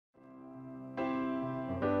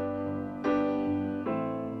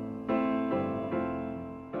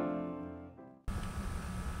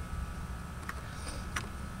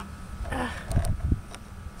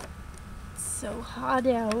so hot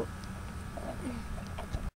out.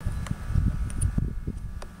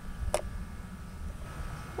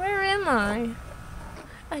 Where am I?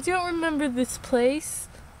 I don't remember this place.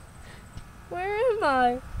 Where am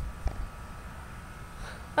I?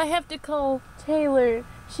 I have to call Taylor.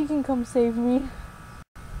 She can come save me.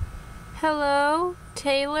 Hello,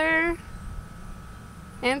 Taylor?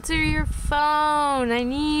 Answer your phone. I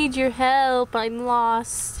need your help. I'm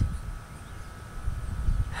lost.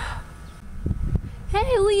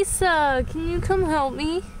 Hey, Lisa, can you come help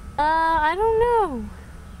me? I don't know.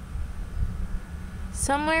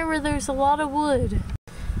 Somewhere where there's a lot of wood.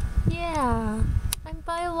 Yeah, I'm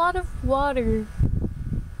by a lot of water.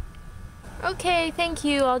 Okay, thank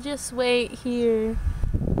you. I'll just wait here.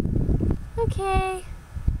 Okay.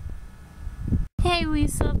 Hey,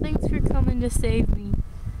 Lisa, thanks for coming to save me.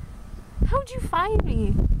 How'd you find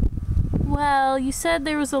me? Well, you said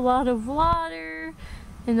there was a lot of water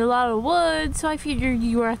and a lot of wood, so I figured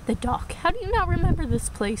you were at the dock. How do you not remember this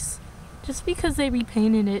place? Just because they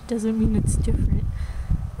repainted it doesn't mean it's different.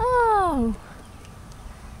 Oh,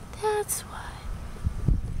 that's why.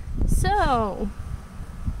 So,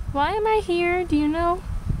 why am I here? Do you know?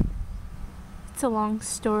 It's a long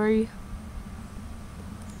story.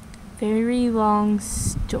 Very long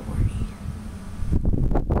story.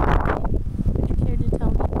 Would you care to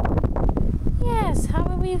tell me? Yes, how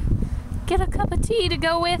about we get a cup of tea to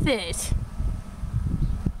go with it?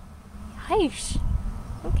 Heish.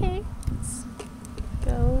 Okay, let's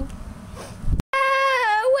go.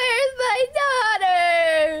 Where's my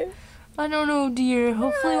daughter? I don't know, dear.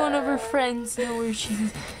 Hopefully one of her friends know where she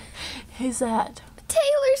is at.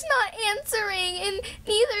 Taylor's not answering, and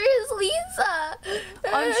neither is Lisa.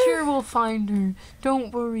 I'm sure we'll find her.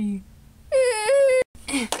 Don't worry.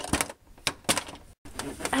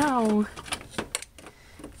 Ow.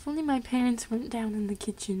 If only my parents weren't down in the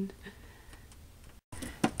kitchen.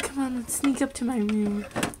 Come on, let's sneak up to my room.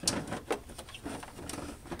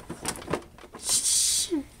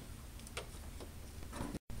 Shh.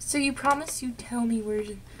 So you promised you'd tell me where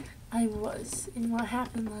I was and what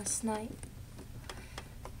happened last night.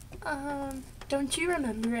 Don't you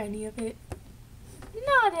remember any of it?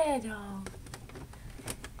 Not at all.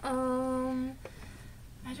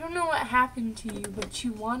 I don't know what happened to you, but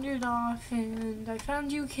you wandered off and I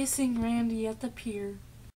found you kissing Randy at the pier.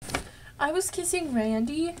 I was kissing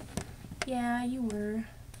Randy? Yeah, you were.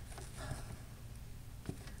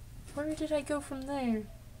 Where did I go from there?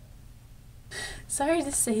 Sorry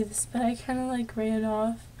to say this, but I kinda like ran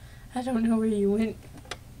off. I don't know where you went.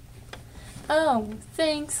 Oh,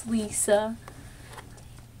 thanks, Lisa.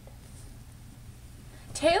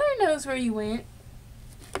 Taylor knows where you went.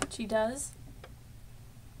 She does?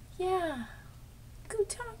 Yeah. Go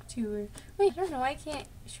talk to her. Wait, I don't know, I can't.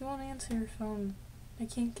 She won't answer her phone. I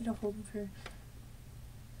can't get a hold of her.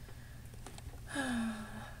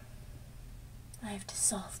 I have to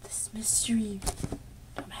solve this mystery,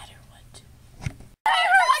 no matter what.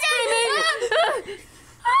 Screaming!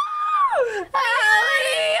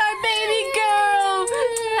 Allie, our baby girl!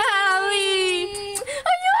 Allie!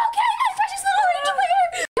 Are you okay? My precious little angel bear!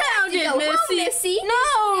 Grounded, Missy! No!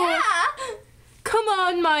 Yeah! Come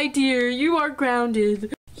on, my dear, you are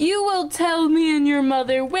grounded. You will tell me and your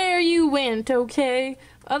mother where you went, okay?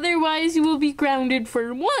 Otherwise, you will be grounded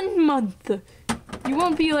for 1 month. You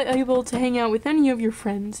won't be able to hang out with any of your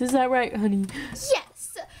friends. Is that right, honey?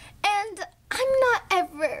 Yes, and I'm not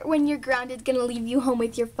ever, when you're grounded, gonna leave you home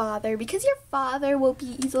with your father, because your father will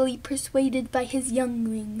be easily persuaded by his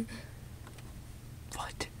youngling.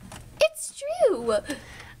 What? It's true!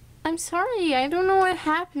 I'm sorry, I don't know what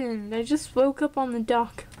happened. I just woke up on the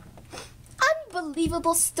dock.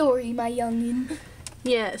 Unbelievable story, my youngin.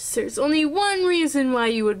 Yes, there's only one reason why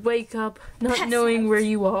you would wake up not Pass knowing out. where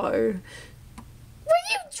you are. Were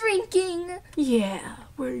you drinking? Yeah,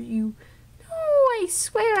 were you? No, I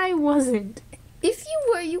swear I wasn't. If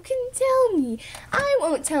you were, you can tell me. I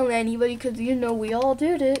won't tell anybody, because you know we all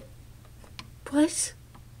did it. What?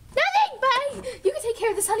 Nothing, bye! You can take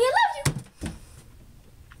care of this, honey. I love you!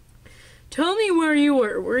 Tell me where you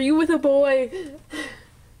were. Were you with a boy?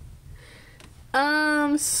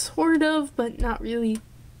 Sort of, but not really.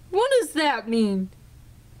 What does that mean?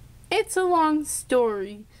 It's a long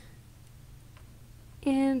story.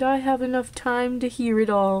 And I have enough time to hear it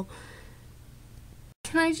all.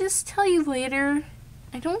 Can I just tell you later?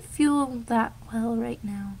 I don't feel that well right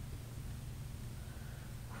now.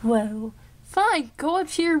 Well, fine, go up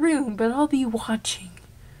to your room, but I'll be watching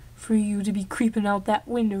for you to be creeping out that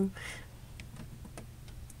window.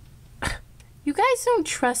 You guys don't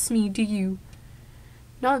trust me, do you?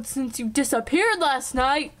 Not since you disappeared last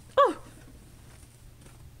night. Oh.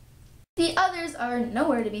 The others are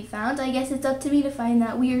nowhere to be found. I guess it's up to me to find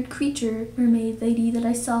that weird creature mermaid lady that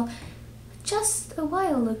I saw just a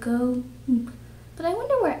while ago. But I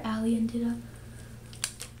wonder where Allie ended up.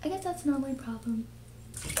 I guess that's not my problem.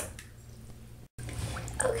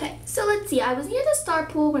 Okay, so let's see. I was near the star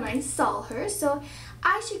pool when I saw her, so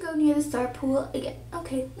I should go near the star pool again.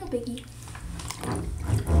 Okay, no biggie.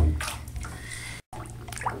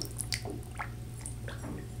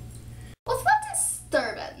 What's that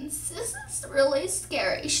disturbance? This is really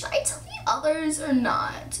scary. Should I tell the others or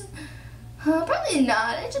not? Probably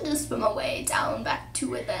not. I should just swim away down back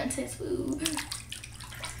to Atlantis. Woo.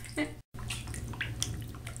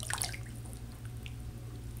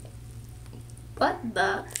 What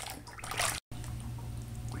the?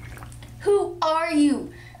 Who are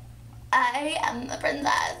you? I am the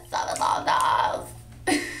princess of Atlantis.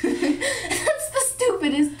 That's the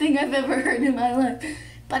stupidest thing I've ever heard in my life.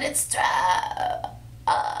 But it's true.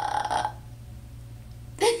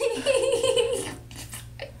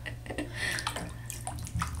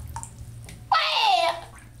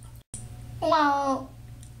 Well,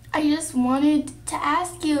 I just wanted to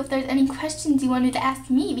ask you if there's any questions you wanted to ask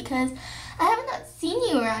me, because I have not seen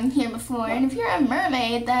you around here before, and if you're a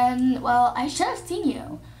mermaid, then, well, I should have seen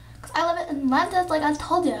you. Because I live in Atlantis like I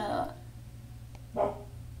told you.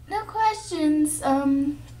 No questions,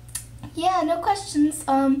 yeah, no questions,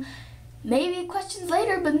 maybe questions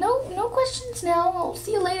later, but no questions now. I'll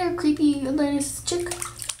see you later, creepy Atlantis chick.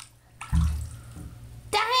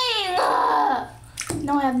 Dang!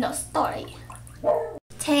 Now I have no story.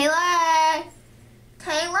 Taylor!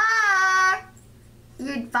 Taylor!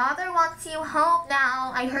 Your father wants you home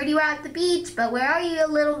now. I heard you were at the beach, but where are you, you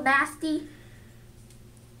little nasty?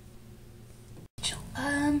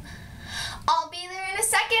 I'll be there in a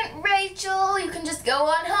second, Rachel. You can just go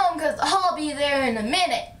on home, because I'll be there in a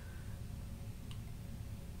minute.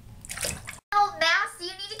 Oh, nasty,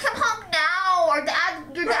 you need to come home now, or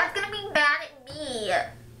your dad's gonna be mad at me.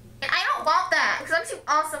 And I don't want that, because I'm too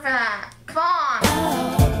awesome for that. Come on.